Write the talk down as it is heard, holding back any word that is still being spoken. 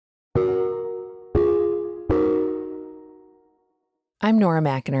I'm Nora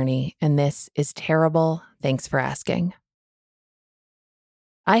McInerney, and this is Terrible. Thanks for asking.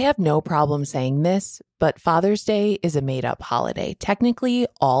 I have no problem saying this, but Father's Day is a made-up holiday. Technically,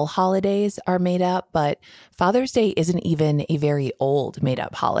 all holidays are made up, but Father's Day isn't even a very old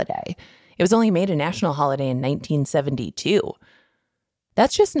made-up holiday. It was only made a national holiday in 1972.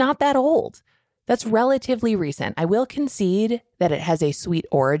 That's just not that old. That's relatively recent. I will concede that it has a sweet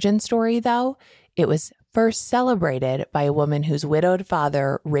origin story, though. It was first celebrated by a woman whose widowed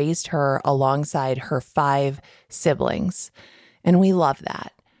father raised her alongside her 5 siblings. And we love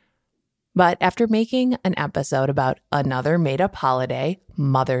that. But after making an episode about another made-up holiday,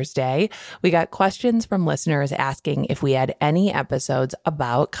 Mother's Day, we got questions from listeners asking if we had any episodes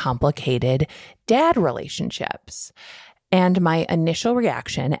about complicated dad relationships. And my initial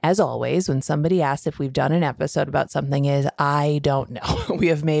reaction, as always, when somebody asks if we've done an episode about something is, I don't know. We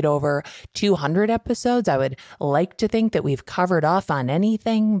have made over 200 episodes. I would like to think that we've covered off on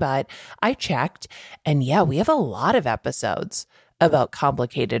anything, but I checked. And yeah, we have a lot of episodes about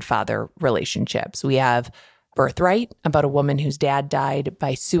complicated father relationships. We have Birthright, about a woman whose dad died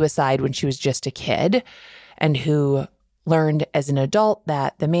by suicide when she was just a kid, and who learned as an adult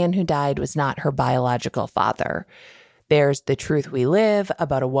that the man who died was not her biological father. There's The Truth We Live,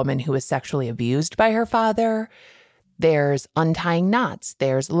 about a woman who was sexually abused by her father. There's Untying Knots.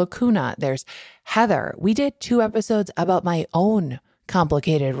 There's Lacuna. There's Heather. We did 2 episodes about my own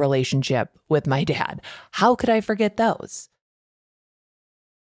complicated relationship with my dad. How could I forget those?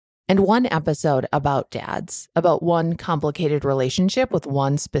 And 1 episode about dads, about one complicated relationship with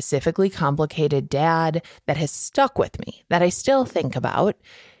one specifically complicated dad that has stuck with me, that I still think about,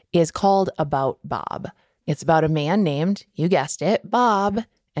 is called About Bob. It's about a man named, you guessed it, Bob,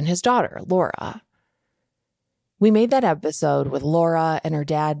 and his daughter, Laura. We made that episode with Laura and her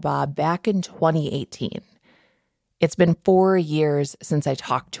dad, Bob, back in 2018. It's been 4 years since I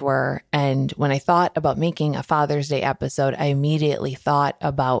talked to her, and when I thought about making a Father's Day episode, I immediately thought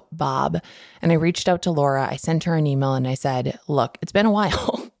about Bob. And I reached out to Laura, I sent her an email, and I said, look, it's been a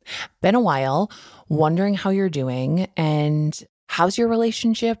while, wondering how you're doing, and how's your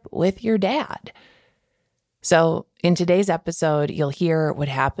relationship with your dad? So in today's episode, you'll hear what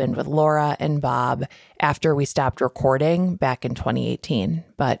happened with Laura and Bob after we stopped recording back in 2018.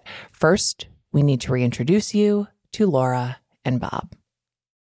 But first, we need to reintroduce you to Laura and Bob.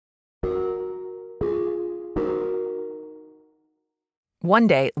 One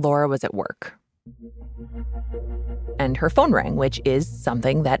day, Laura was at work, and her phone rang, which is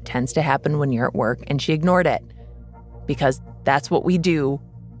something that tends to happen when you're at work, and she ignored it because that's what we do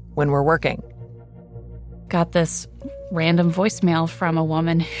when we're working. Got this random voicemail from a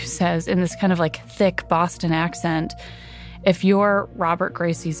woman who says, in this kind of like thick Boston accent, if you're Robert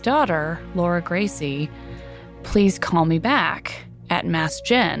Gracie's daughter, Laura Gracie, please call me back at Mass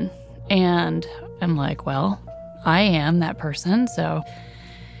Gen. And I'm like, well, I am that person. So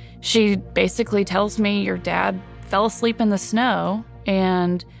she basically tells me your dad fell asleep in the snow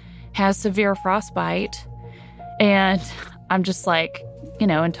and has severe frostbite. And I'm just like,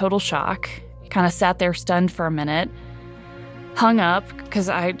 in total shock. Kind of sat there stunned for a minute, hung up because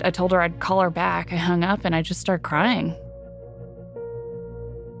I told her I'd call her back. I hung up and I just started crying.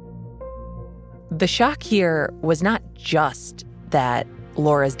 The shock here was not just that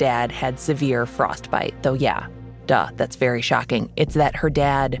Laura's dad had severe frostbite, though yeah, that's very shocking. It's that her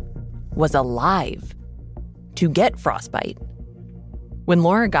dad was alive to get frostbite. When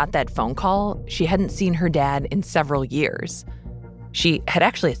Laura got that phone call, she hadn't seen her dad in several years. She had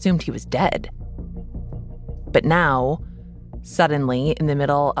actually assumed he was dead. But now, suddenly, in the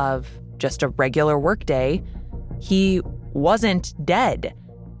middle of just a regular workday, he wasn't dead.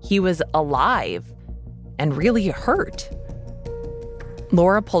 He was alive and really hurt.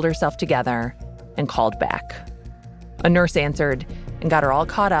 Laura pulled herself together and called back. A nurse answered and got her all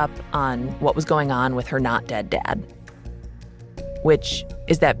caught up on what was going on with her not dead dad, which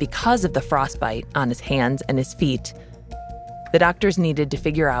is that because of the frostbite on his hands and his feet, the doctors needed to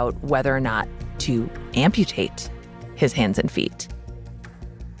figure out whether or not to amputate his hands and feet.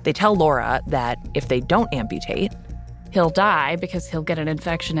 They tell Laura that if they don't amputate, he'll die because he'll get an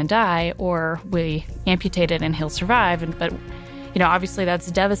infection and die, or we amputate it and he'll survive. But, obviously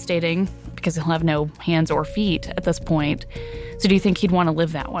that's devastating because he'll have no hands or feet at this point. So do you think he'd want to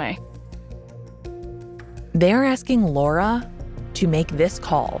live that way? They're asking Laura to make this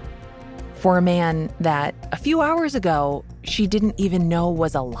call for a man that a few hours ago she didn't even know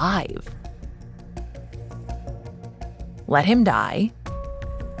was alive. Let him die,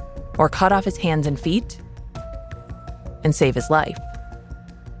 or cut off his hands and feet, and save his life.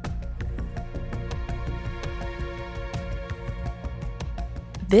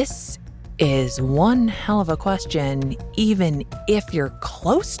 This is one hell of a question, even if you're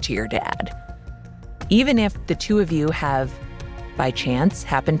close to your dad. Even if the two of you have, by chance,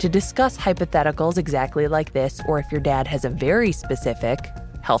 happened to discuss hypotheticals exactly like this, or if your dad has a very specific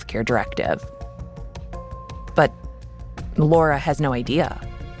healthcare directive. But Laura has no idea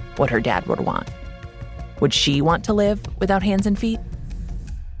what her dad would want. Would she want to live without hands and feet?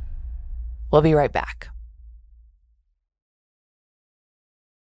 We'll be right back.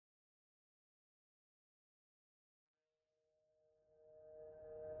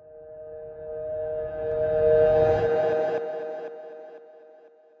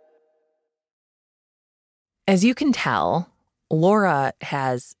 As you can tell, Laura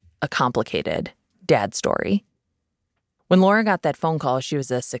has a complicated dad story. When Laura got that phone call, she was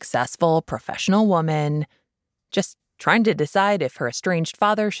a successful, professional woman, just trying to decide if her estranged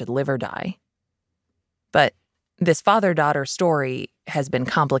father should live or die. But this father-daughter story has been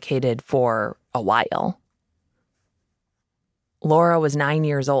complicated for a while. Laura was 9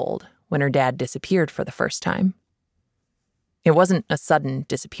 years old when her dad disappeared for the first time. It wasn't a sudden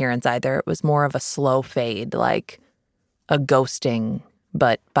disappearance either. It was more of a slow fade, like a ghosting,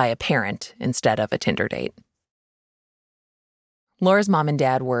 but by a parent instead of a Tinder date. Laura's mom and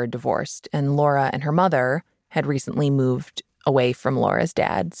dad were divorced, and Laura and her mother had recently moved away from Laura's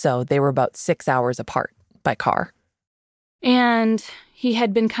dad, so they were about 6 hours apart by car. And he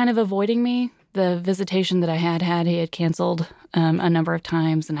had been kind of avoiding me. The visitation that I had, he had canceled a number of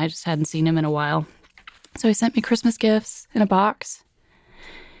times, and I just hadn't seen him in a while. So he sent me Christmas gifts in a box.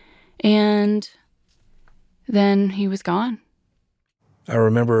 And then he was gone. I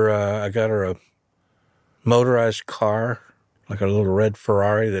remember I got her a motorized car, like a little red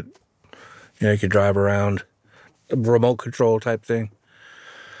Ferrari that, you could drive around, a remote control type thing.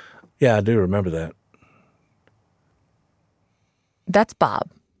 Yeah, I do remember that. That's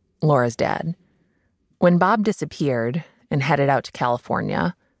Bob, Laura's dad. When Bob disappeared and headed out to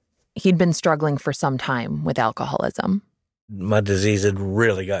California, he'd been struggling for some time with alcoholism. My disease had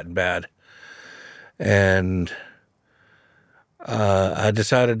really gotten bad. And I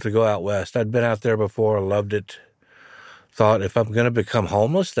decided to go out west. I'd been out there before, loved it. Thought if I'm going to become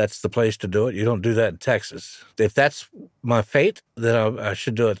homeless, that's the place to do it. You don't do that in Texas. If that's my fate, then I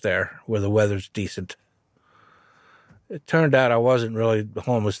should do it there where the weather's decent. It turned out I wasn't really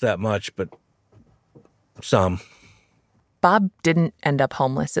homeless that much, but some. Bob didn't end up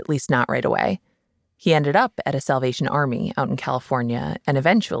homeless, at least not right away. He ended up at a Salvation Army out in California and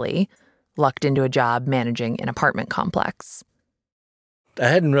eventually lucked into a job managing an apartment complex. I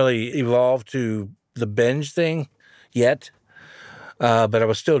hadn't really evolved to the binge thing yet, but I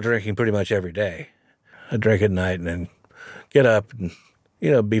was still drinking pretty much every day. I'd drink at night and then get up and,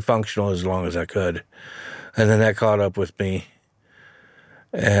 be functional as long as I could. And then that caught up with me.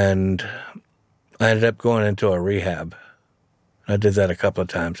 And I ended up going into a rehab. I did that a couple of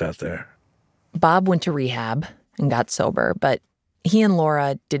times out there. Bob went to rehab and got sober, but he and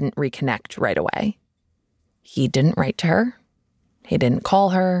Laura didn't reconnect right away. He didn't write to her. He didn't call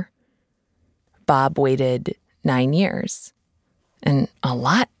her. Bob waited 9 years. And a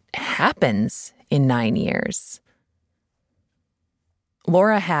lot happens in 9 years.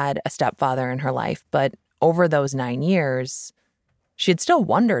 Laura had a stepfather in her life, but over those 9 years, she had still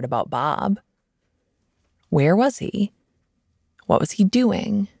wondered about Bob. Where was he? What was he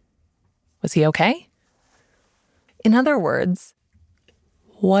doing? Was he okay? In other words,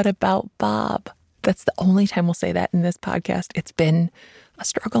 what about Bob? That's the only time we'll say that in this podcast. It's been a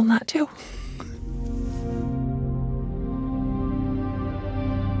struggle not to.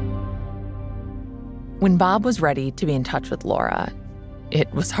 When Bob was ready to be in touch with Laura,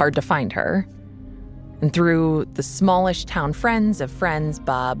 it was hard to find her. And through the smallish town friends of friends,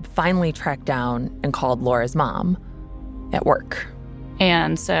 Bob finally tracked down and called Laura's mom at work.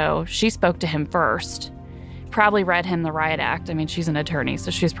 And so she spoke to him first, probably read him the riot act. I mean, she's an attorney,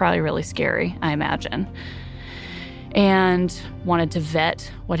 so she was probably really scary, I imagine. And wanted to vet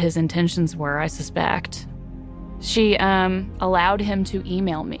what his intentions were, I suspect. She allowed him to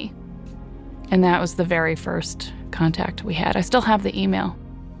email me. And that was the very first contact we had. I still have the email.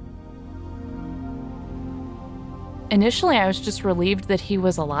 Initially, I was just relieved that he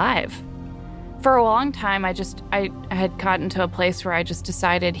was alive. For a long time, I had gotten to a place where I just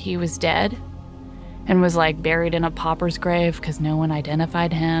decided he was dead and was like buried in a pauper's grave because no one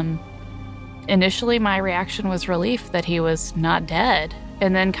identified him. Initially, my reaction was relief that he was not dead,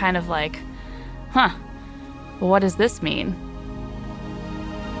 and then kind of like, well, what does this mean?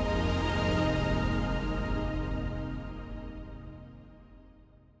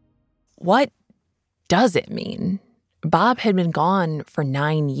 What does it mean? Bob had been gone for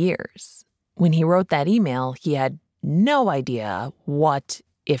 9 years. When he wrote that email, he had no idea what,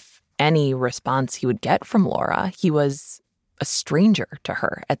 if any, response he would get from Laura. He was a stranger to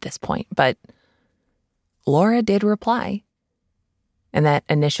her at this point, but Laura did reply. And that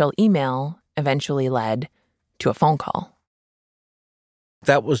initial email eventually led to a phone call.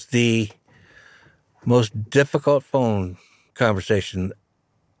 That was the most difficult phone conversation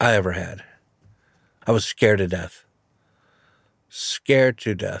I ever had. I was scared to death. Scared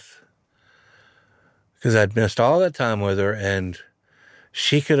to death. Because I'd missed all that time with her, and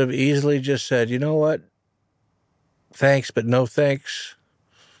she could have easily just said, you know what? Thanks, but no thanks.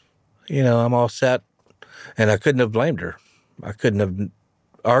 I'm all set. And I couldn't have blamed her. I couldn't have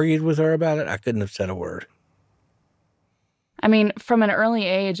argued with her about it. I couldn't have said a word. I mean, from an early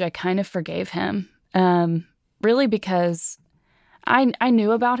age, I kind of forgave him. Really because I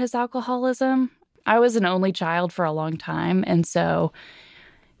knew about his alcoholism. I was an only child for a long time, and so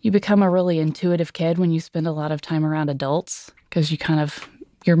you become a really intuitive kid when you spend a lot of time around adults because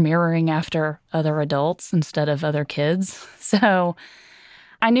you're mirroring after other adults instead of other kids. So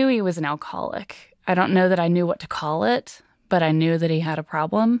I knew he was an alcoholic. I don't know that I knew what to call it, but I knew that he had a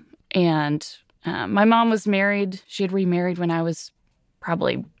problem. And my mom was married. She had remarried when I was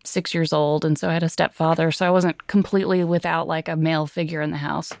probably 6 years old, and so I had a stepfather, so I wasn't completely without like a male figure in the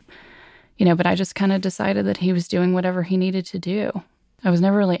house. But I just kind of decided that he was doing whatever he needed to do. I was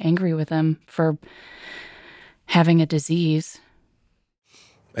never really angry with him for having a disease.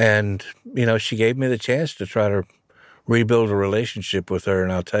 And, she gave me the chance to try to rebuild a relationship with her,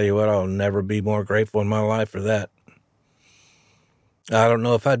 and I'll tell you what, I'll never be more grateful in my life for that. I don't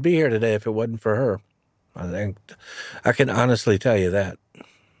know if I'd be here today if it wasn't for her. I think I can honestly tell you that.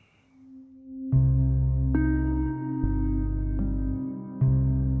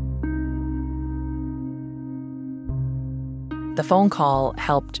 The phone call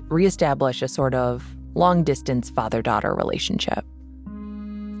helped reestablish a sort of long-distance father-daughter relationship.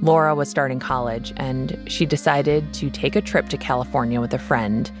 Laura was starting college, and she decided to take a trip to California with a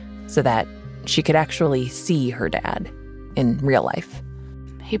friend so that she could actually see her dad in real life.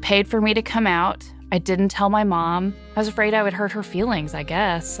 He paid for me to come out. I didn't tell my mom. I was afraid I would hurt her feelings, I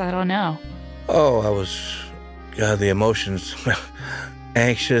guess. I don't know. Oh, the emotions,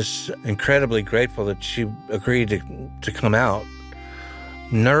 anxious, incredibly grateful that she agreed to come out.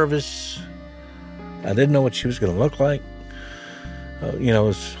 Nervous. I didn't know what she was going to look like. I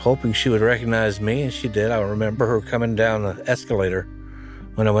was hoping she would recognize me, and she did. I remember her coming down the escalator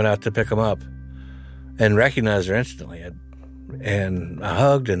when I went out to pick them up and recognized her instantly. And I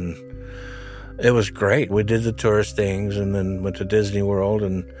hugged, and it was great. We did the tourist things and then went to Disney World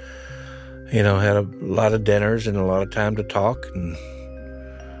and, had a lot of dinners and a lot of time to talk. And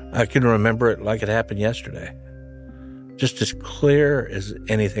I can remember it like it happened yesterday. Just as clear as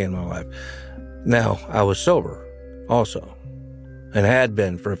anything in my life. Now, I was sober also and had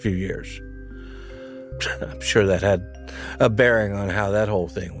been for a few years. I'm sure that had a bearing on how that whole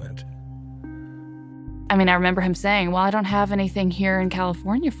thing went. I mean, I remember him saying, well, I don't have anything here in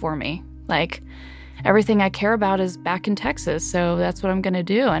California for me. Like, everything I care about is back in Texas, so that's what I'm going to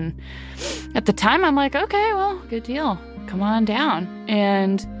do. And at the time, I'm like, okay, well, good deal. Come on down.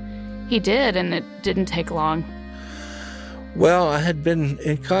 And he did, and it didn't take long. Well, I had been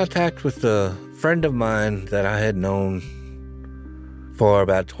in contact with a friend of mine that I had known for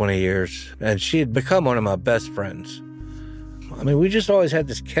about 20 years, and she had become one of my best friends. I mean, we just always had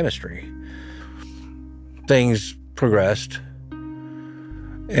this chemistry. Things progressed.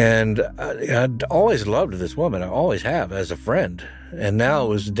 And I'd always loved this woman. I always have as a friend. And now it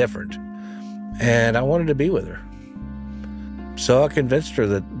was different. And I wanted to be with her. So I convinced her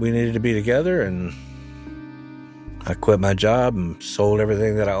that we needed to be together. And I quit my job and sold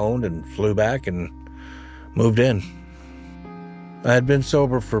everything that I owned and flew back and moved in. I had been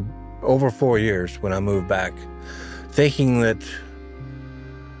sober for over 4 years when I moved back, thinking that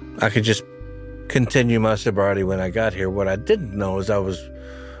I could just continue my sobriety when I got here. What I didn't know is I was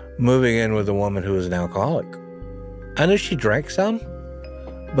moving in with a woman who was an alcoholic. I knew she drank some,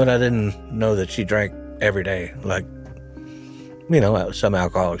 but I didn't know that she drank every day like, some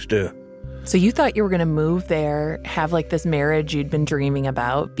alcoholics do. So you thought you were going to move there, have like this marriage you'd been dreaming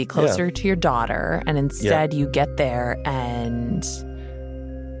about, be closer to your daughter, and instead you get there and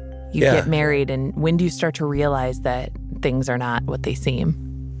you get married. And when do you start to realize that things are not what they seem?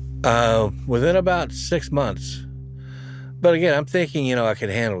 Within about 6 months. But again, I'm thinking, I can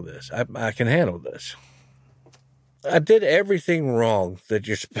handle this. I can handle this. I did everything wrong that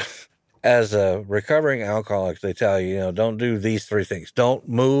As a recovering alcoholic, they tell you, don't do these 3 things. Don't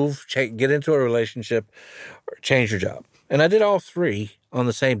move, get into a relationship, or change your job. And I did all 3 on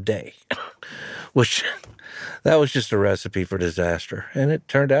the same day, which that was just a recipe for disaster. And it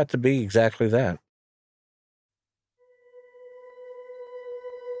turned out to be exactly that.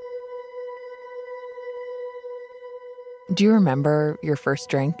 Do you remember your first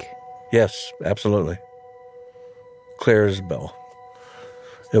drink? Yes, absolutely. Clear as a bell.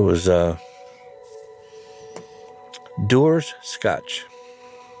 It was Dewar's Scotch.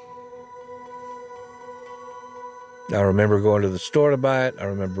 I remember going to the store to buy it. I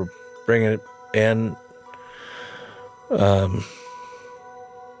remember bringing it in,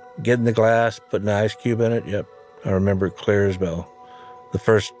 getting the glass, putting an ice cube in it. Yep, I remember it clear as bell. The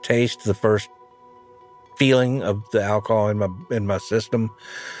first taste, the first feeling of the alcohol in my system,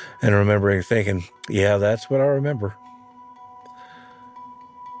 and remembering thinking, yeah, that's what I remember.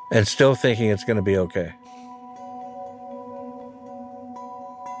 And still thinking it's going to be okay.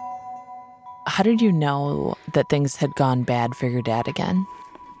 How did you know that things had gone bad for your dad again?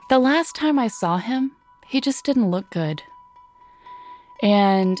 The last time I saw him, he just didn't look good.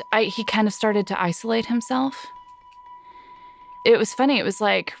 And he kind of started to isolate himself. It was funny. It was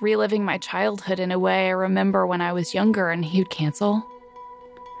like reliving my childhood in a way. I remember when I was younger and he'd cancel.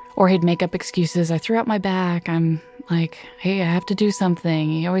 Or he'd make up excuses. I threw out my back. I'm like, hey, I have to do something.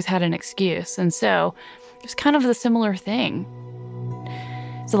 He always had an excuse. And so it was kind of the similar thing.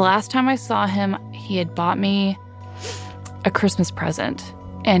 So the last time I saw him, he had bought me a Christmas present.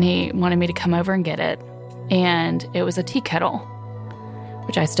 And he wanted me to come over and get it. And it was a tea kettle,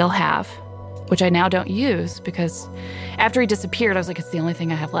 which I still have, which I now don't use because after he disappeared, I was like, it's the only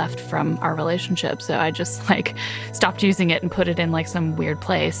thing I have left from our relationship. So I just stopped using it and put it in some weird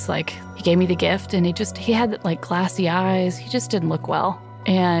place. He gave me the gift and he had glassy eyes. He just didn't look well.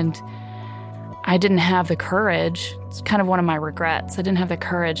 And I didn't have the courage. It's kind of one of my regrets. I didn't have the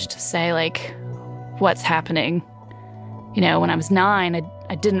courage to say what's happening. When I was 9,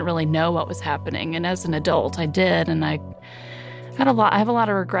 I didn't really know what was happening. And as an adult, I did. And I have a lot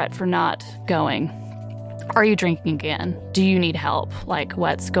of regret for not going. Are you drinking again? Do you need help?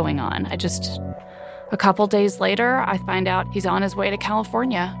 What's going on? A couple days later, I find out he's on his way to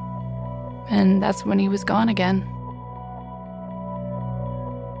California. And that's when he was gone again.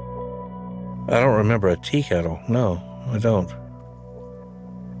 I don't remember a tea kettle. No, I don't.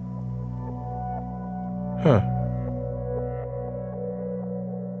 Huh.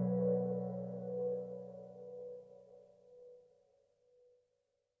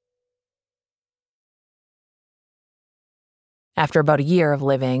 After about a year of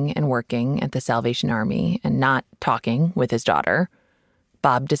living and working at the Salvation Army and not talking with his daughter,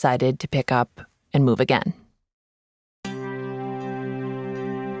 Bob decided to pick up and move again.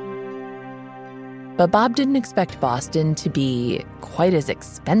 But Bob didn't expect Boston to be quite as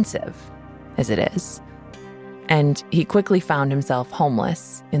expensive as it is. And he quickly found himself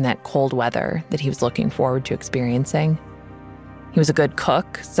homeless in that cold weather that he was looking forward to experiencing. He was a good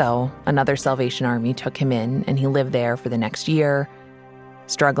cook, so another Salvation Army took him in, and he lived there for the next year,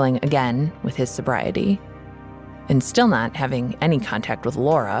 struggling again with his sobriety, and still not having any contact with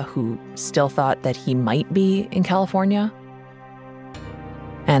Laura, who still thought that he might be in California.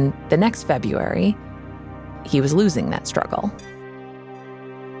 And the next February, he was losing that struggle.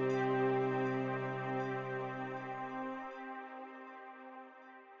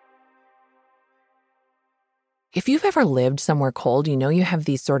 If you've ever lived somewhere cold, you have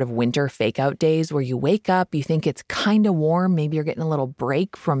these sort of winter fake-out days where you wake up, you think it's kind of warm, maybe you're getting a little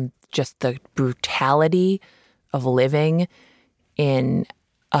break from just the brutality of living in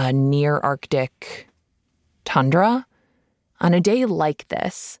a near-Arctic tundra. On a day like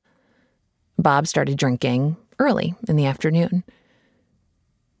this, Bob started drinking early in the afternoon.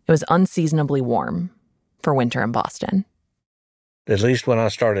 It was unseasonably warm for winter in Boston. At least when I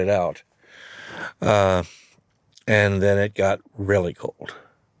started out. And then it got really cold.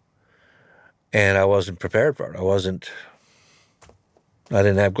 And I wasn't prepared for it. I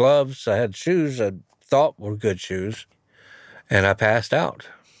didn't have gloves. I had shoes I thought were good shoes. And I passed out.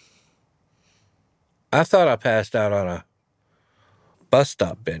 I thought I passed out on a bus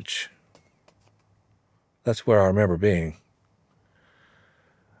stop bench. That's where I remember being.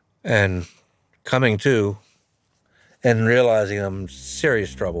 And coming to and realizing I'm in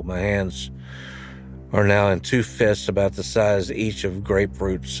serious trouble. My hands are now in 2 fists about the size each of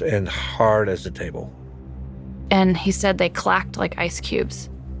grapefruits and hard as a table. And he said they clacked like ice cubes.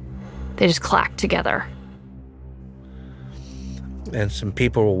 They just clacked together. And some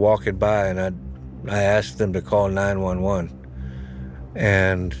people were walking by, and I asked them to call 911.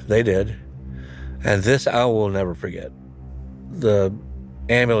 And they did. And this I will never forget. The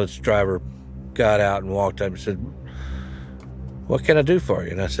ambulance driver got out and walked up and said, "What can I do for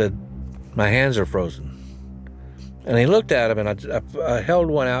you?" And I said, "My hands are frozen." And he looked at him, and I held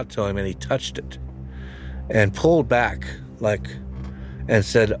one out to him, and he touched it and pulled back and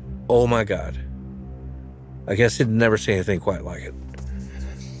said, "Oh my God." I guess he'd never seen anything quite like it.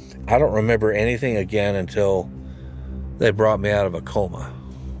 I don't remember anything again until they brought me out of a coma.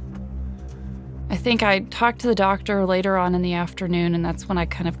 I think I talked to the doctor later on in the afternoon, and that's when I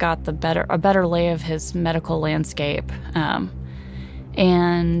kind of got a better lay of his medical landscape.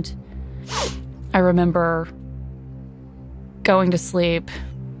 And I remember going to sleep,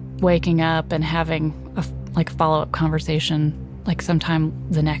 waking up, and having a follow-up conversation sometime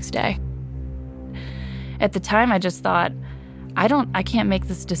the next day. At the time, I just thought, I can't make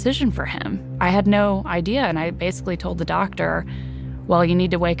this decision for him. I had no idea, and I basically told the doctor, well, you need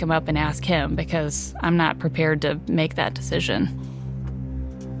to wake him up and ask him, because I'm not prepared to make that decision.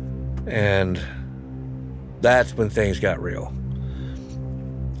 And that's when things got real.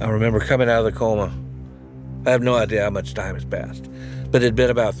 I remember coming out of the coma. I have no idea how much time has passed, but it had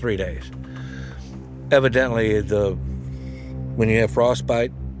been about 3 days. Evidently, when you have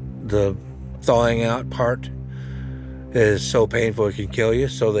frostbite, the thawing out part is so painful it can kill you,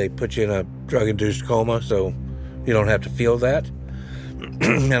 so they put you in a drug-induced coma so you don't have to feel that.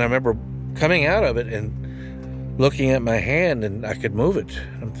 And I remember coming out of it and looking at my hand, and I could move it.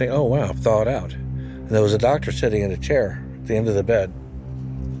 I'm thinking, oh, wow, I've thawed out. And there was a doctor sitting in a chair at the end of the bed.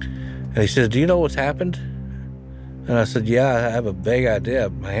 And he said, "Do you know what's happened?" And I said, "Yeah, I have a vague idea.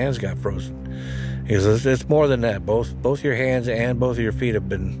 My hands got frozen." He says, "It's more than that. Both your hands and both of your feet have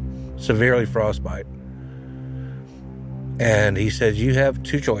been severely frostbite." And he said, "You have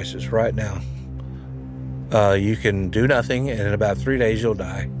two choices right now. You can do nothing, and in about 3 days you'll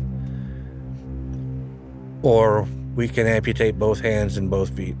die. Or we can amputate both hands and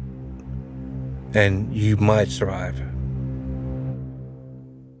both feet, and you might survive."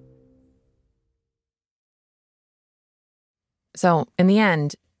 So, in the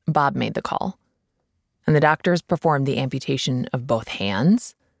end, Bob made the call, and the doctors performed the amputation of both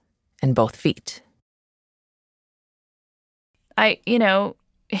hands and both feet.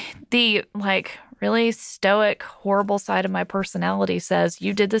 The really stoic, horrible side of my personality says,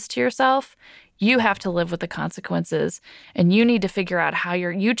 you did this to yourself, you have to live with the consequences, and you need to figure out how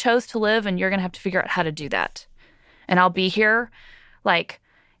you chose to live, and you're going to have to figure out how to do that. And I'll be here,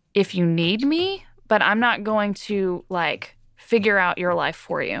 if you need me, but I'm not going to, figure out your life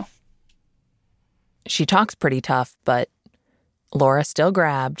for you. She talks pretty tough, but Laura still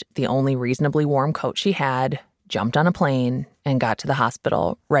grabbed the only reasonably warm coat she had, jumped on a plane, and got to the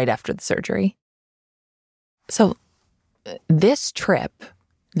hospital right after the surgery. So this trip,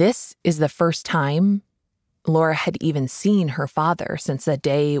 this is the first time Laura had even seen her father since the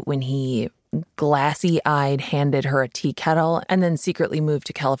day when he glassy-eyed handed her a tea kettle and then secretly moved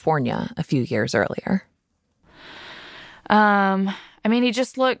to California a few years earlier. He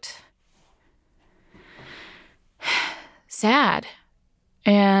just looked sad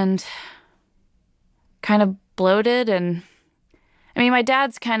and kind of bloated. And my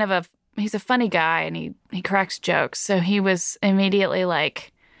dad's he's a funny guy, and he cracks jokes. So he was immediately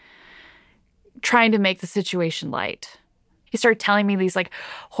trying to make the situation light. He started telling me these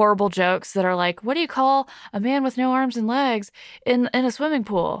horrible jokes that are what do you call a man with no arms and legs in a swimming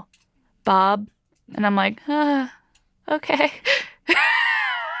pool? Bob. And I'm okay.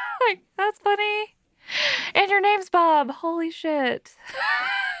 That's funny. And your name's Bob. Holy shit.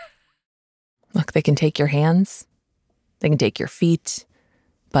 Look, they can take your hands, they can take your feet,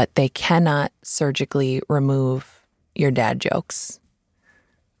 but they cannot surgically remove your dad jokes.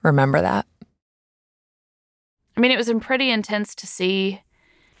 Remember that. It was pretty intense to see,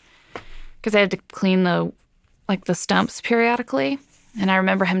 because I had to clean the stumps periodically, and I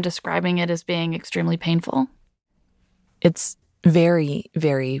remember him describing it as being extremely painful. It's very,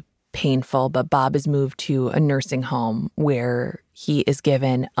 very painful, but Bob is moved to a nursing home where he is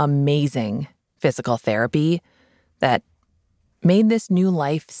given amazing physical therapy that made this new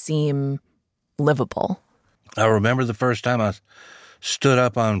life seem livable. I remember the first time I stood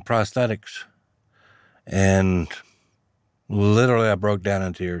up on prosthetics, and literally I broke down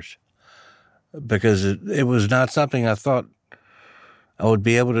in tears, because it was not something I thought I would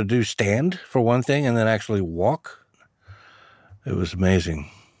be able to do. Stand, for one thing, and then actually walk. It was amazing.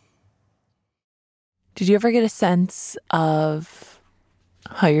 Did you ever get a sense of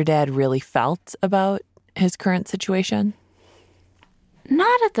how your dad really felt about his current situation?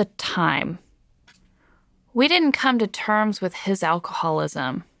 Not at the time. We didn't come to terms with his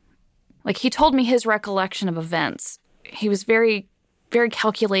alcoholism Like, he told me his recollection of events. He was very, very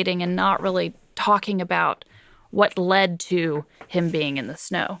calculating and not really talking about what led to him being in the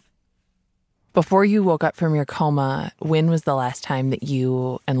snow. Before you woke up from your coma, when was the last time that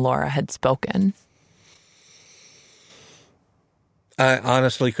you and Laura had spoken? I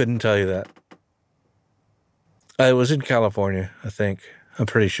honestly couldn't tell you that. I was in California, I think. I'm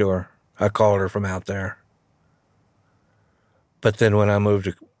pretty sure. I called her from out there. But then when I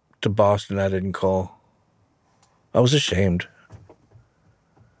moved to Boston, I didn't call. I was ashamed.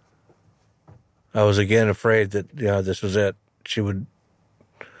 I was again afraid that, this was it. She would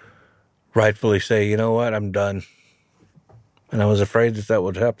rightfully say, you know what, I'm done. And I was afraid that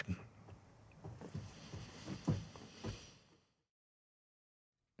would happen.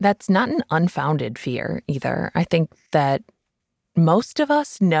 That's not an unfounded fear either. I think that most of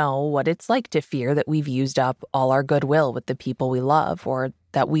us know what it's like to fear that we've used up all our goodwill with the people we love, or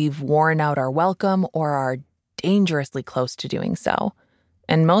that we've worn out our welcome or are dangerously close to doing so.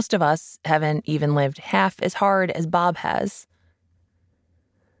 And most of us haven't even lived half as hard as Bob has.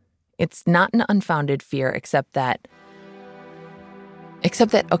 It's not an unfounded fear, except that,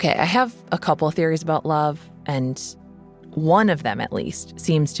 okay, I have a couple of theories about love, and one of them, at least,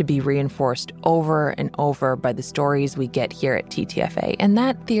 seems to be reinforced over and over by the stories we get here at TTFA. And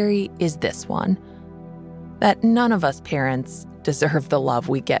that theory is this one: that none of us parents deserve the love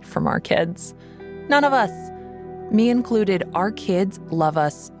we get from our kids. None of us. Me included. Our kids love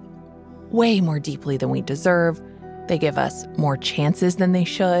us way more deeply than we deserve. They give us more chances than they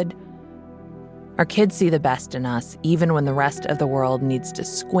should. Our kids see the best in us, even when the rest of the world needs to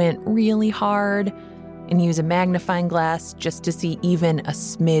squint really hard and use a magnifying glass just to see even a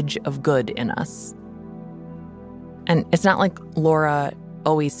smidge of good in us. And it's not like Laura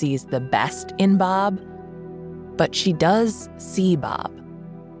always sees the best in Bob, but she does see Bob.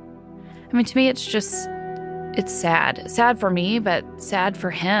 I mean, to me, it's sad. Sad for me, but sad for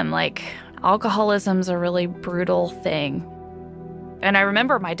him. Like, alcoholism's a really brutal thing. And I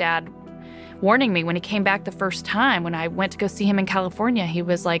remember my dad warning me when he came back the first time. When I went to go see him in California, he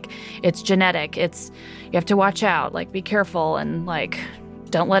was like, it's genetic. You have to watch out, like, be careful, and like,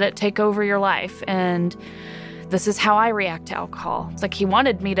 don't let it take over your life. And this is how I react to alcohol. It's like he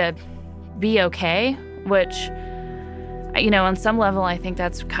wanted me to be okay, which, on some level, I think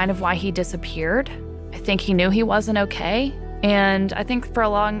that's kind of why he disappeared. I think he knew he wasn't okay. And I think for a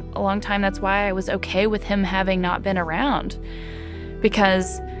long time, that's why I was okay with him having not been around,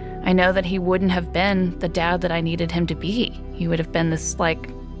 because I know that he wouldn't have been the dad that I needed him to be. He would have been this, like,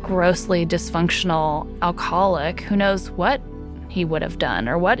 grossly dysfunctional alcoholic. Who knows what he would have done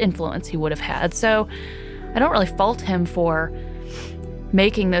or what influence he would have had. So I don't really fault him for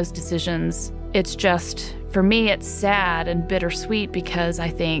making those decisions. It's just, for me, it's sad and bittersweet because I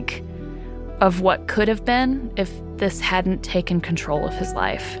think of what could have been if this hadn't taken control of his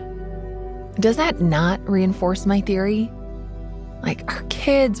life. Does that not reinforce my theory? Like, our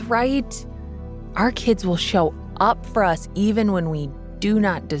kids, right? Our kids will show up for us even when we do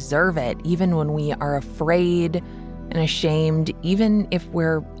not deserve it, even when we are afraid and ashamed, even if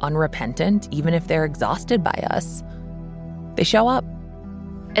we're unrepentant, even if they're exhausted by us. They show up.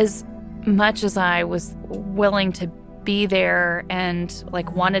 As much as I was willing to be there and,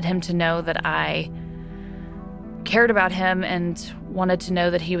 like, wanted him to know that I cared about him and wanted to know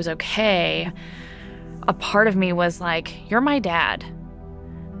that he was okay, a part of me was like, you're my dad.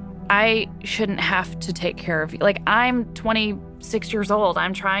 I shouldn't have to take care of you. Like, I'm 26 years old.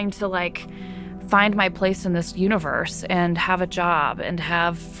 I'm trying to, like, find my place in this universe and have a job and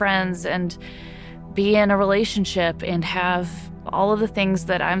have friends and be in a relationship and have all of the things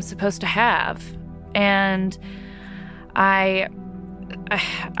that I'm supposed to have. And I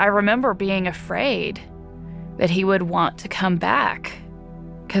remember being afraid that he would want to come back,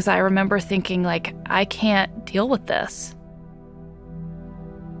 because I remember thinking, like, I can't deal with this.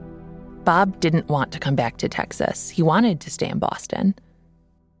 Bob didn't want to come back to Texas. He wanted to stay in Boston.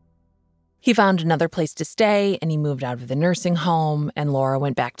 He found another place to stay, and he moved out of the nursing home, and Laura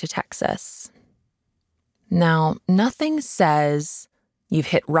went back to Texas. Now, nothing says you've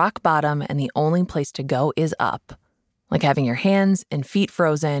hit rock bottom and the only place to go is up, like having your hands and feet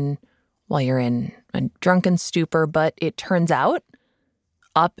frozen while you're in a drunken stupor, but it turns out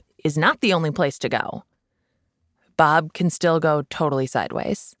up is not the only place to go. Bob can still go totally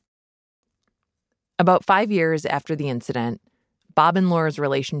sideways. About 5 years after the incident, Bob and Laura's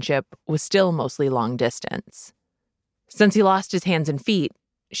relationship was still mostly long distance. Since he lost his hands and feet,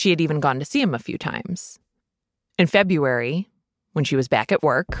 she had even gone to see him a few times. In February, when she was back at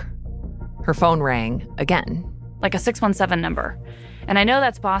work, her phone rang again. Like a 617 number. And I know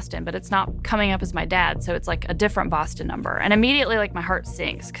that's Boston, but it's not coming up as my dad, so it's like a different Boston number. And immediately, like, my heart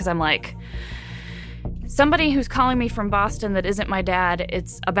sinks because I'm like, somebody who's calling me from Boston that isn't my dad,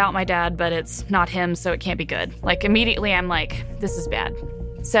 it's about my dad, but it's not him, so it can't be good. Like, immediately I'm like, this is bad.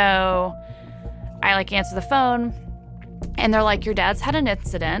 So I, like, answer the phone, and they're like, your dad's had an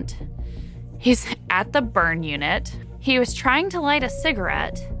incident. He's at the burn unit. He was trying to light a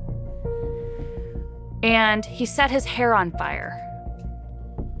cigarette, and he set his hair on fire.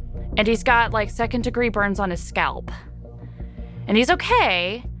 And he's got, like, second-degree burns on his scalp. And he's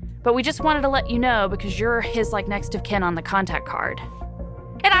okay, but we just wanted to let you know because you're his, like, next of kin on the contact card.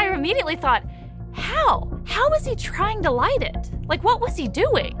 And I immediately thought, how? How was he trying to light it? Like, what was he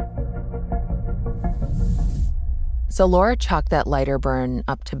doing? So Laura chalked that lighter burn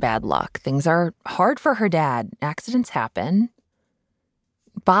up to bad luck. Things are hard for her dad. Accidents happen.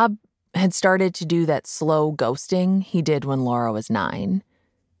 Bob had started to do that slow ghosting he did when Laura was 9.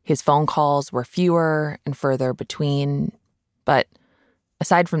 His phone calls were fewer and further between. But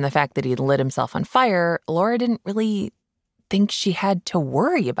aside from the fact that he'd lit himself on fire, Laura didn't really think she had to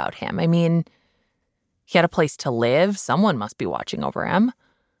worry about him. I mean, he had a place to live. Someone must be watching over him.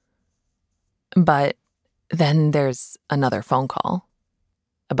 But then there's another phone call.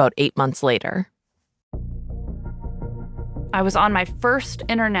 About 8 months later. I was on my first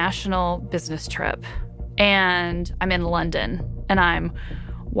international business trip, and I'm in London, and I'm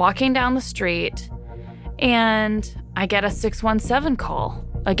walking down the street, and I get a 617 call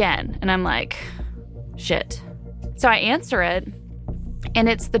again, and I'm like, shit. So I answer it, and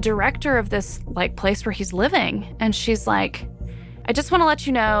it's the director of this, like, place where he's living, and she's like, I just want to let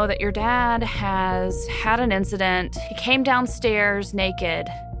you know that your dad has had an incident. He came downstairs naked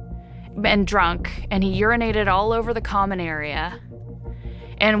and drunk, and he urinated all over the common area,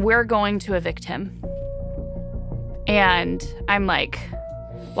 and we're going to evict him. And I'm like,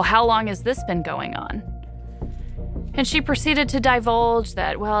 well, how long has this been going on? And she proceeded to divulge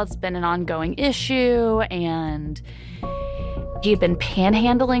that, well, it's been an ongoing issue, and he'd been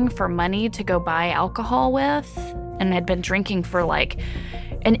panhandling for money to go buy alcohol with, and had been drinking for, like,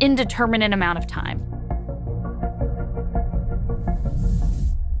 an indeterminate amount of time.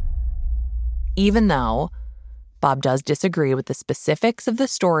 Even though Bob does disagree with the specifics of the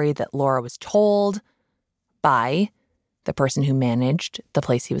story that Laura was told by the person who managed the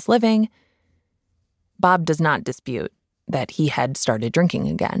place he was living, Bob does not dispute that he had started drinking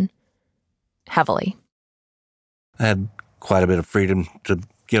again, heavily. I had quite a bit of freedom to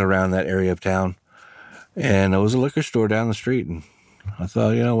get around that area of town. And there was a liquor store down the street, and I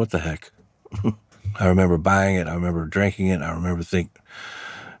thought, you know, what the heck? I remember buying it. I remember drinking it. I remember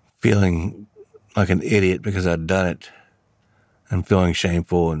feeling like an idiot because I'd done it, and feeling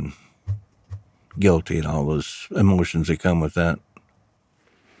shameful and guilty and all those emotions that come with that.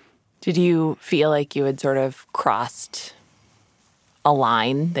 Did you feel like you had sort of crossed a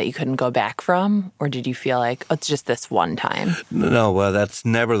line that you couldn't go back from? Or did you feel like, oh, it's just this one time? No, well, that's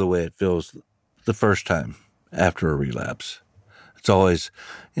never the way it feels the first time after a relapse. It's always,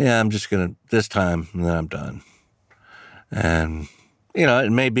 yeah, I'm just going to, this time, and then I'm done. And, you know, it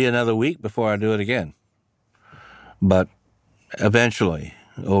may be another week before I do it again. But eventually,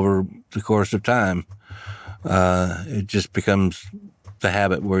 over the course of time, it just becomes the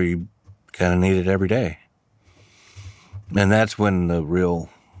habit where you kind of need it every day. And that's when the real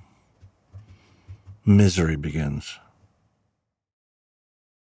misery begins.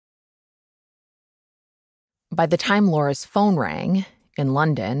 By the time Laura's phone rang in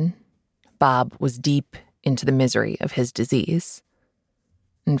London, Bob was deep into the misery of his disease.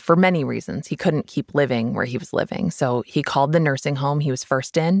 And for many reasons, he couldn't keep living where he was living. So he called the nursing home he was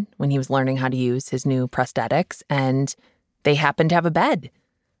first in when he was learning how to use his new prosthetics, and they happened to have a bed,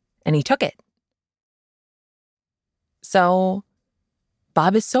 and he took it. So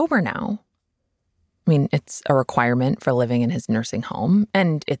Bob is sober now. I mean, it's a requirement for living in his nursing home,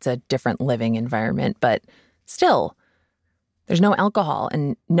 and it's a different living environment, but still, there's no alcohol,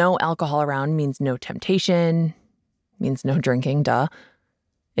 and no alcohol around means no temptation, means no drinking, duh.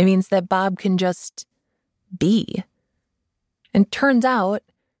 It means that Bob can just be. And turns out,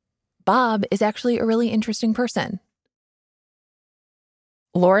 Bob is actually a really interesting person.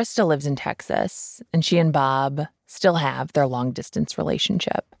 Laura still lives in Texas, and she and Bob still have their long-distance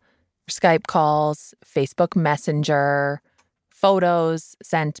relationship. Skype calls, Facebook Messenger, photos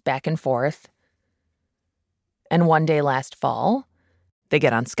sent back and forth. And one day last fall, they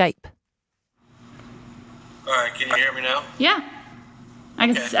get on Skype. All right, can you hear me now? Yeah.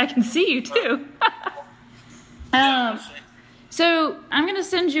 I can see you too. So I'm going to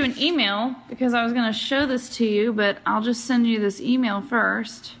send you an email because I was going to show this to you, but I'll just send you this email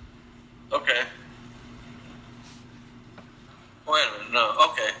first. Okay. Wait a minute. No.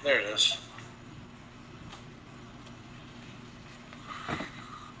 Okay, there it is.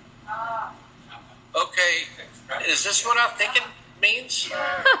 Okay. Is this what I think it means?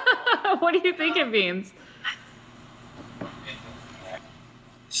 What do you think it means? Does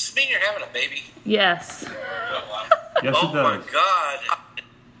this mean you're having a baby? Yes. Yes, Oh it does. my God.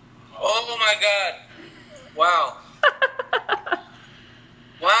 Oh my God. Wow.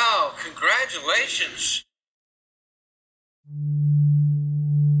 Wow. Congratulations.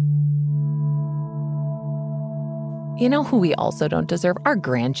 You know who we also don't deserve? Our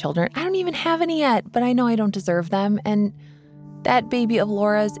grandchildren. I don't even have any yet, but I know I don't deserve them. And that baby of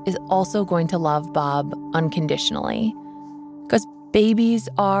Laura's is also going to love Bob unconditionally. Because babies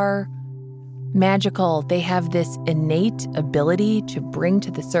are magical. They have this innate ability to bring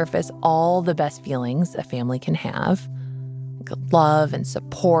to the surface all the best feelings a family can have. Like love and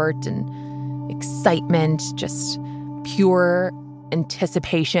support and excitement, just pure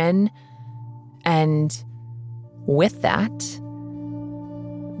anticipation. And with that,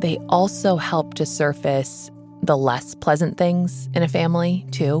 they also help to surface the less pleasant things in a family,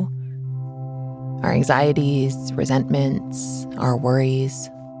 too. Our anxieties, resentments, our worries.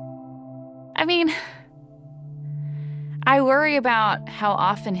 I mean, I worry about how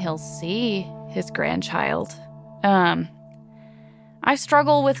often he'll see his grandchild. I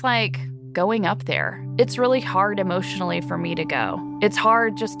struggle with, going up there. It's really hard emotionally for me to go. It's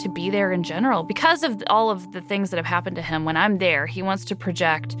hard just to be there in general because of all of the things that have happened to him. When I'm there, he wants to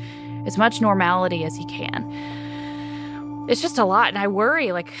project as much normality as he can. It's just a lot, and I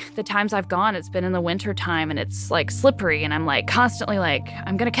worry, the times I've gone, it's been in the winter time, and it's, slippery, and I'm, constantly,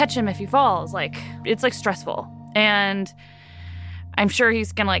 I'm gonna catch him if he falls. It's, stressful. And I'm sure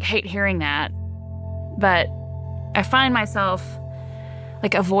he's gonna, hate hearing that. But I find myself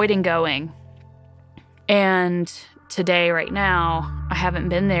avoiding going. And today, right now, I haven't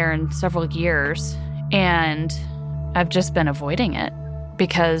been there in several years, and I've just been avoiding it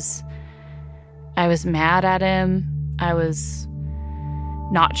because I was mad at him. I was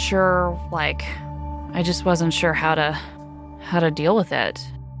not sure, I just wasn't sure how to deal with it.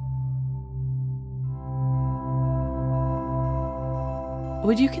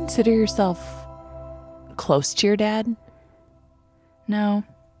 Would you consider yourself close to your dad? No.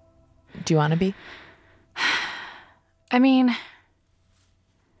 Do you want to be? I mean,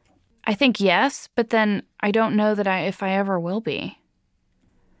 I think yes, but then I don't know that if I ever will be.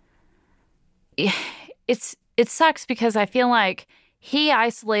 It sucks because I feel like he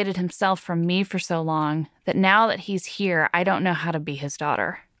isolated himself from me for so long that now that he's here, I don't know how to be his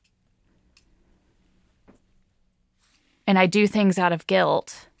daughter. And I do things out of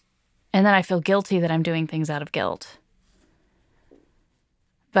guilt, and then I feel guilty that I'm doing things out of guilt.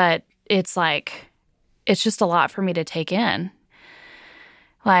 But it's just a lot for me to take in.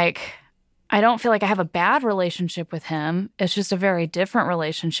 I don't feel like I have a bad relationship with him. It's just a very different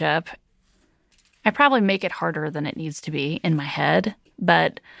relationship. I probably make it harder than it needs to be in my head,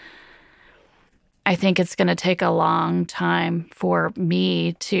 but I think it's going to take a long time for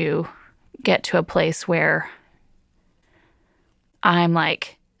me to get to a place where I'm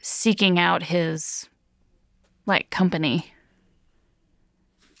seeking out his company.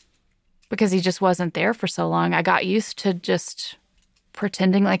 Because he just wasn't there for so long. I got used to just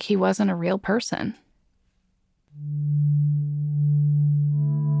pretending like he wasn't a real person.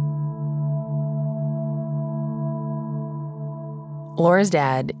 Laura's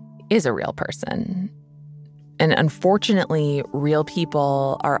dad is a real person. And unfortunately, real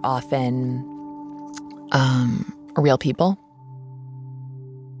people are often real people.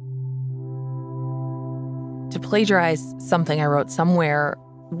 To plagiarize something I wrote somewhere,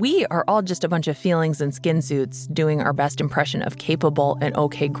 we are all just a bunch of feelings and skin suits doing our best impression of capable and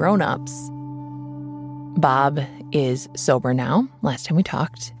okay grown-ups. Bob is sober now. Last time we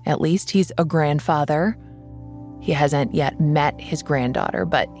talked, at least he's a grandfather. He hasn't yet met his granddaughter,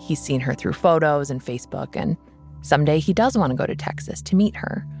 but he's seen her through photos and Facebook, and someday he does want to go to Texas to meet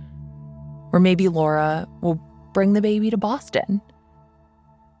her. Or maybe Laura will bring the baby to Boston.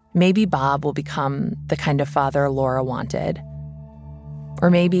 Maybe Bob will become the kind of father Laura wanted.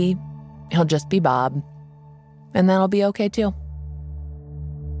 Or maybe he'll just be Bob, and that'll be okay too.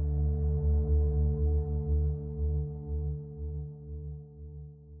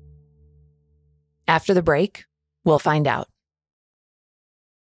 After the break, we'll find out.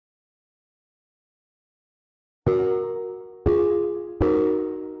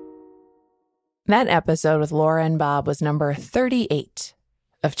 That episode with Laura and Bob was number 38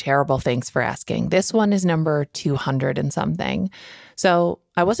 of Terrible Thanks for Asking. This one is number 200 and something. So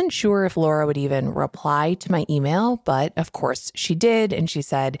I wasn't sure if Laura would even reply to my email, but of course she did. And she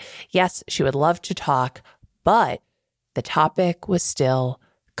said, yes, she would love to talk, but the topic was still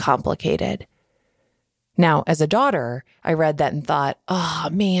complicated. Now, as a daughter, I read that and thought, oh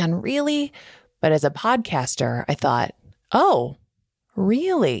man, really? But as a podcaster, I thought, oh,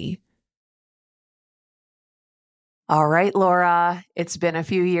 really? All right, Laura, it's been a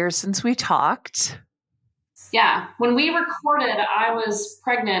few years since we talked. Yeah. When we recorded, I was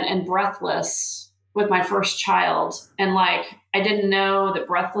pregnant and breathless with my first child. And I didn't know that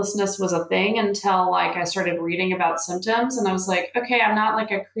breathlessness was a thing until I started reading about symptoms. And I was like, okay, I'm not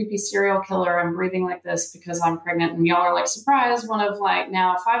like a creepy serial killer. I'm breathing like this because I'm pregnant. And y'all are like, surprise, one of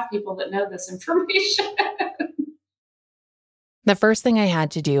now 5 people that know this information. The first thing I had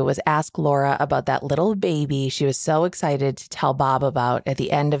to do was ask Laura about that little baby she was so excited to tell Bob about at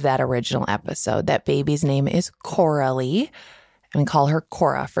the end of that original episode. That baby's name is Coralie, and we call her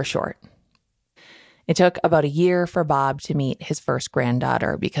Cora for short. It took about a year for Bob to meet his first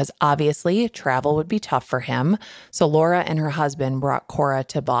granddaughter because obviously travel would be tough for him, so Laura and her husband brought Cora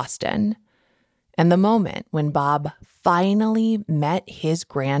to Boston. And the moment when Bob finally met his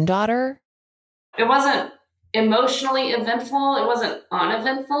granddaughter... It wasn't emotionally eventful. It wasn't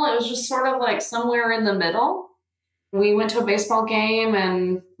uneventful. It was just sort of somewhere in the middle. We went to a baseball game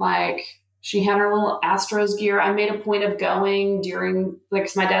and she had her little Astros gear. I made a point of going during,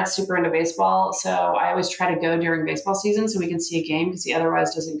 because my dad's super into baseball. So I always try to go during baseball season so we can see a game because he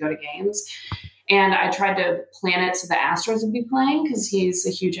otherwise doesn't go to games. And I tried to plan it so the Astros would be playing because he's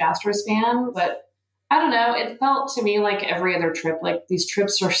a huge Astros fan. But I don't know. It felt to me like every other trip. These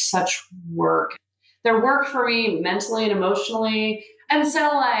trips are such work. They're work for me mentally and emotionally. And so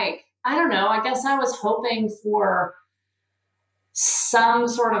I don't know, I guess I was hoping for some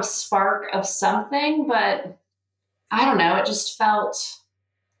sort of spark of something, but I don't know. It just felt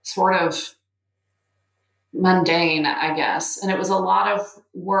sort of mundane, I guess. And it was a lot of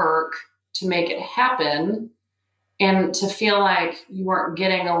work to make it happen and to feel like you weren't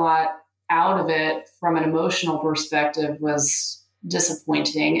getting a lot out of it from an emotional perspective was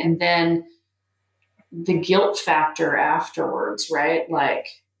disappointing. And then the guilt factor afterwards, right?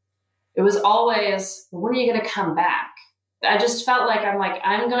 It was always, when are you going to come back? I just felt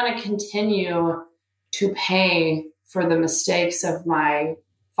I'm going to continue to pay for the mistakes of my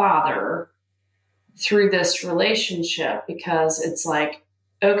father through this relationship because it's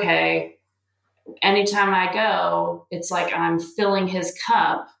okay, anytime I go, it's I'm filling his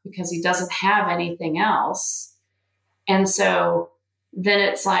cup because he doesn't have anything else. And so then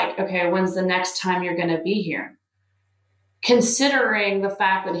it's okay, when's the next time you're going to be here? Considering the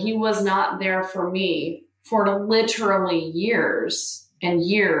fact that he was not there for me for literally years and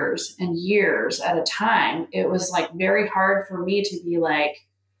years and years at a time, it was very hard for me to be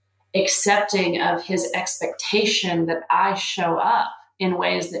accepting of his expectation that I show up in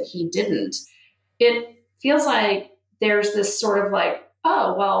ways that he didn't. It feels like there's this sort of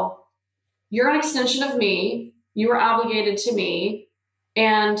oh, well, you're an extension of me. You were obligated to me.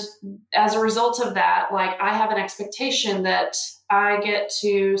 And as a result of that, I have an expectation that I get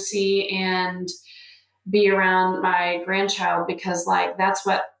to see and be around my grandchild because that's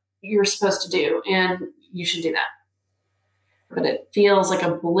what you're supposed to do and you should do that. But it feels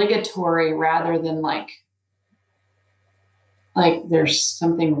obligatory rather than there's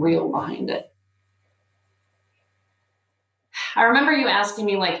something real behind it. I remember you asking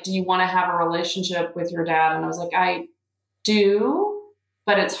me, do you want to have a relationship with your dad? And I was I do.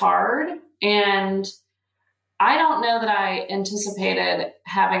 But it's hard. And I don't know that I anticipated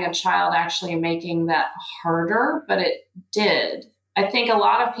having a child actually making that harder, but it did. I think a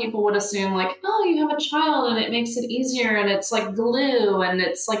lot of people would assume oh, you have a child and it makes it easier and it's glue and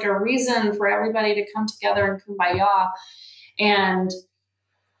it's a reason for everybody to come together and kumbaya. And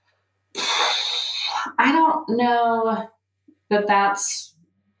I don't know that that's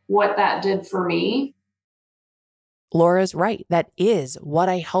what that did for me. Laura's right. That is what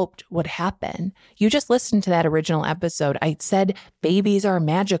I hoped would happen. You just listened to that original episode. I said babies are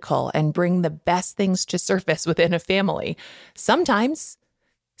magical and bring the best things to surface within a family. Sometimes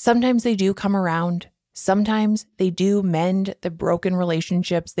they do come around. Sometimes they do mend the broken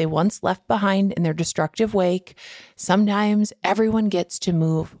relationships they once left behind in their destructive wake. Sometimes everyone gets to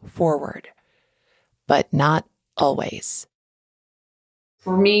move forward, but not always.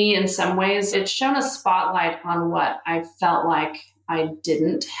 For me, in some ways, it's shown a spotlight on what I felt like I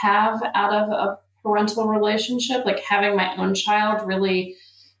didn't have out of a parental relationship. Having my own child really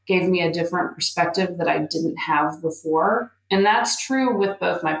gave me a different perspective that I didn't have before. And that's true with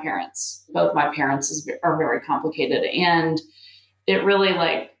both my parents. Both my parents are very complicated. And it really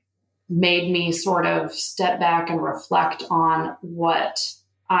like made me sort of step back and reflect on what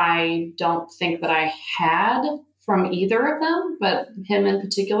I don't think that I had from either of them, but him in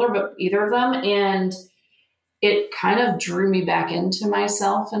particular, but either of them. And it kind of drew me back into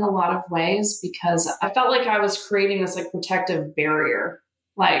myself in a lot of ways, because I felt like I was creating this like protective barrier.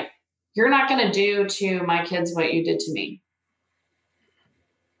 Like, you're not going to do to my kids what you did to me.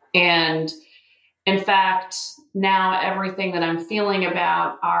 And in fact, now everything that I'm feeling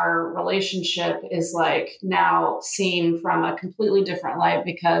about our relationship is like now seen from a completely different light,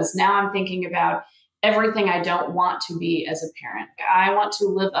 because now I'm thinking about everything I don't want to be as a parent. I want to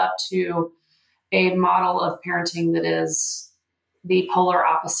live up to a model of parenting that is the polar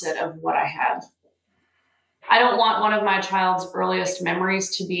opposite of what I had. I don't want one of my child's earliest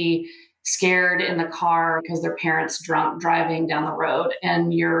memories to be scared in the car because their parents drunk driving down the road,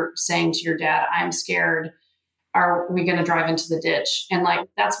 and you're saying to your dad, I'm scared. Are we going to drive into the ditch? And like,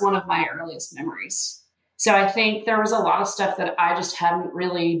 that's one of my earliest memories. So I think there was a lot of stuff that I just hadn't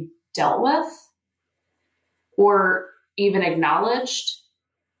really dealt with or even acknowledged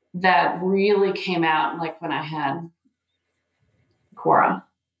that really came out like when I had Cora.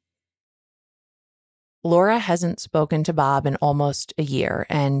 Laura hasn't spoken to Bob in almost a year,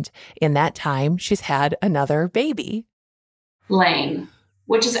 and in that time, she's had another baby. Lane,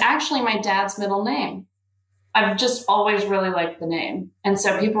 which is actually my dad's middle name. I've just always really liked the name. And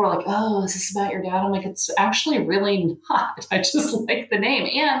so people were like, oh, is this about your dad? I'm like, it's actually really not. I just like the name.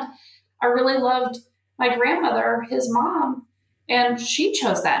 And I really loved my grandmother, his mom, and she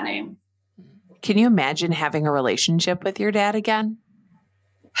chose that name. Can you imagine having a relationship with your dad again?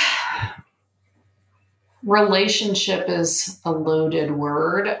 Relationship is a loaded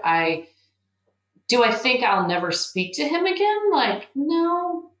word. Do I think I'll never speak to him again? Like,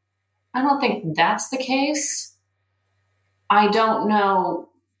 no, I don't think that's the case. I don't know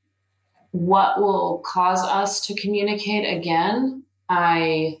what will cause us to communicate again.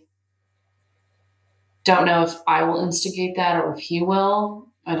 I don't know if I will instigate that or if he will.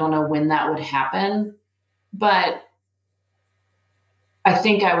 I don't know when that would happen, but I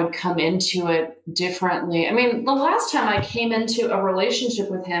think I would come into it differently. I mean, the last time I came into a relationship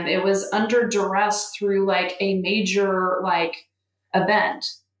with him, it was under duress through like a major like event.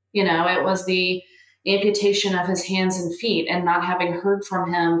 You know, it was the amputation of his hands and feet and not having heard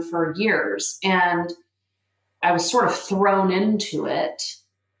from him for years. And I was sort of thrown into it.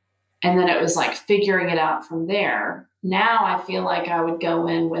 And then it was like figuring it out from there. Now I feel like I would go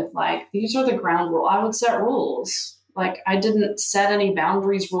in with like, these are the ground rules. I would set rules. Like, I didn't set any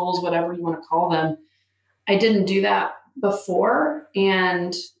boundaries, rules, whatever you want to call them. I didn't do that before.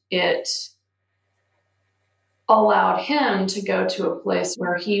 And it allowed him to go to a place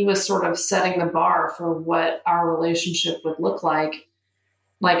where he was sort of setting the bar for what our relationship would look like.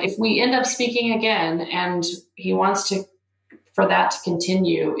 Like, if we end up speaking again and he wants for that to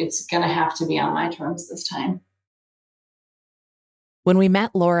continue, it's going to have to be on my terms this time. When we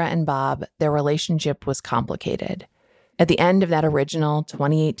met Laura and Bob, their relationship was complicated. At the end of that original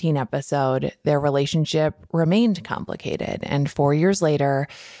 2018 episode, their relationship remained complicated. And 4 years later,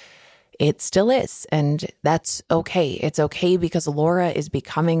 it still is. And that's okay. It's okay because Laura is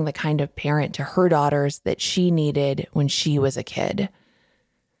becoming the kind of parent to her daughters that she needed when she was a kid.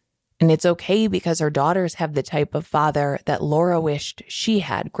 And it's okay because her daughters have the type of father that Laura wished she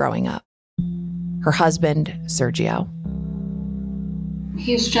had growing up. Her husband, Sergio.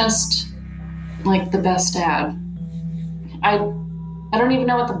 He's just like the best dad. I don't even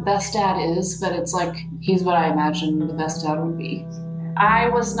know what the best dad is, but it's like, he's what I imagined the best dad would be. I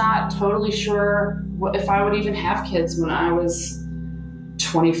was not totally sure if I would even have kids when I was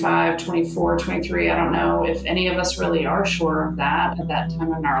 25, 24, 23. I don't know if any of us really are sure of that at that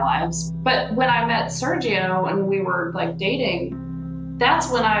time in our lives. But when I met Sergio and we were like dating, that's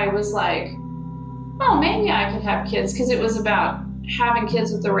when I was like, oh, maybe I could have kids, because it was about having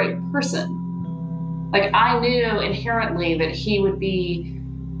kids with the right person. Like, I knew inherently that he would be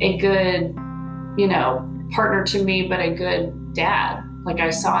a good, partner to me, but a good dad. Like, I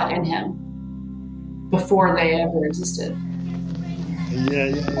saw it in him before they ever existed.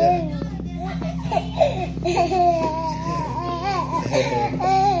 Yeah.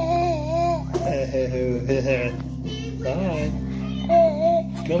 Bye.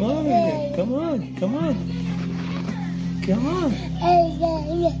 Come on.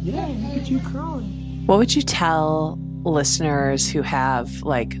 Yeah, look at you crawling. What would you tell listeners who have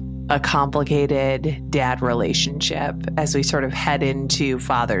like a complicated dad relationship as we sort of head into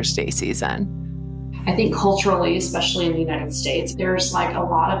Father's Day season? I think culturally, especially in the United States, there's like a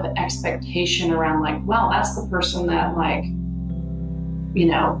lot of expectation around like, well, that's the person that like, you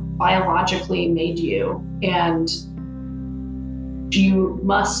know, biologically made you, and you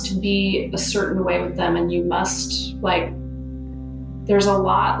must be a certain way with them, and you must like, there's a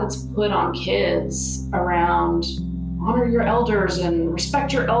lot that's put on kids around honor your elders and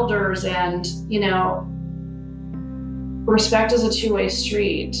respect your elders, and, you know, respect is a two-way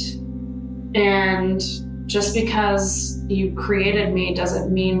street. And just because you created me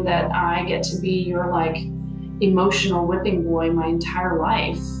doesn't mean that I get to be your like emotional whipping boy my entire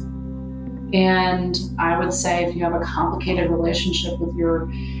life. And I would say if you have a complicated relationship with your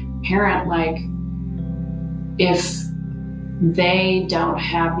parent, like if they don't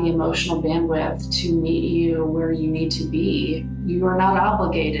have the emotional bandwidth to meet you where you need to be, you are not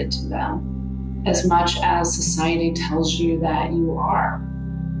obligated to them as much as society tells you that you are.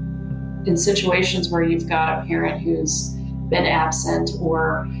 In situations where you've got a parent who's been absent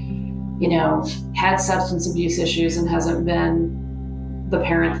or, you know, had substance abuse issues and hasn't been the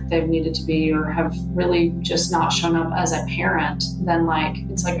parent that they've needed to be, or have really just not shown up as a parent, then like,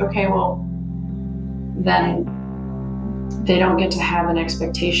 it's like, okay, well, then they don't get to have an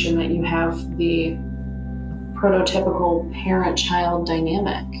expectation that you have the prototypical parent-child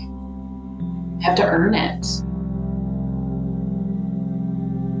dynamic. You have to earn it.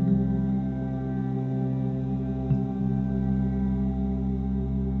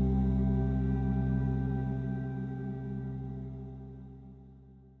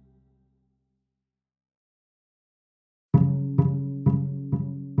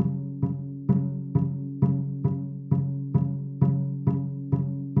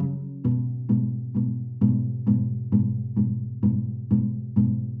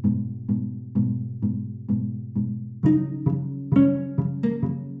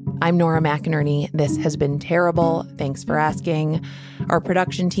 I'm Nora McInerney. This has been terrible. Thanks for asking. Our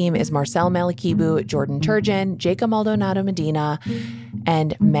production team is Marcel Melikibu, Jordan Turgeon, Jacob Maldonado Medina,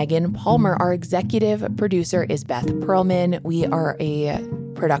 and Megan Palmer. Our executive producer is Beth Perlman. We are a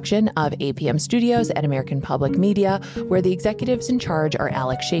production of APM Studios at American Public Media, where the executives in charge are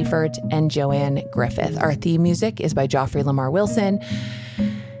Alex Schaffert and Joanne Griffith. Our theme music is by Joffrey Lamar Wilson.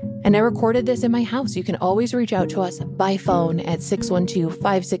 And I recorded this in my house. You can always reach out to us by phone at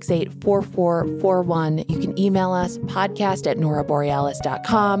 612-568-4441. You can email us,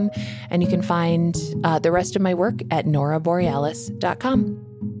 podcast@noraborealis.com. And you can find the rest of my work at noraborealis.com.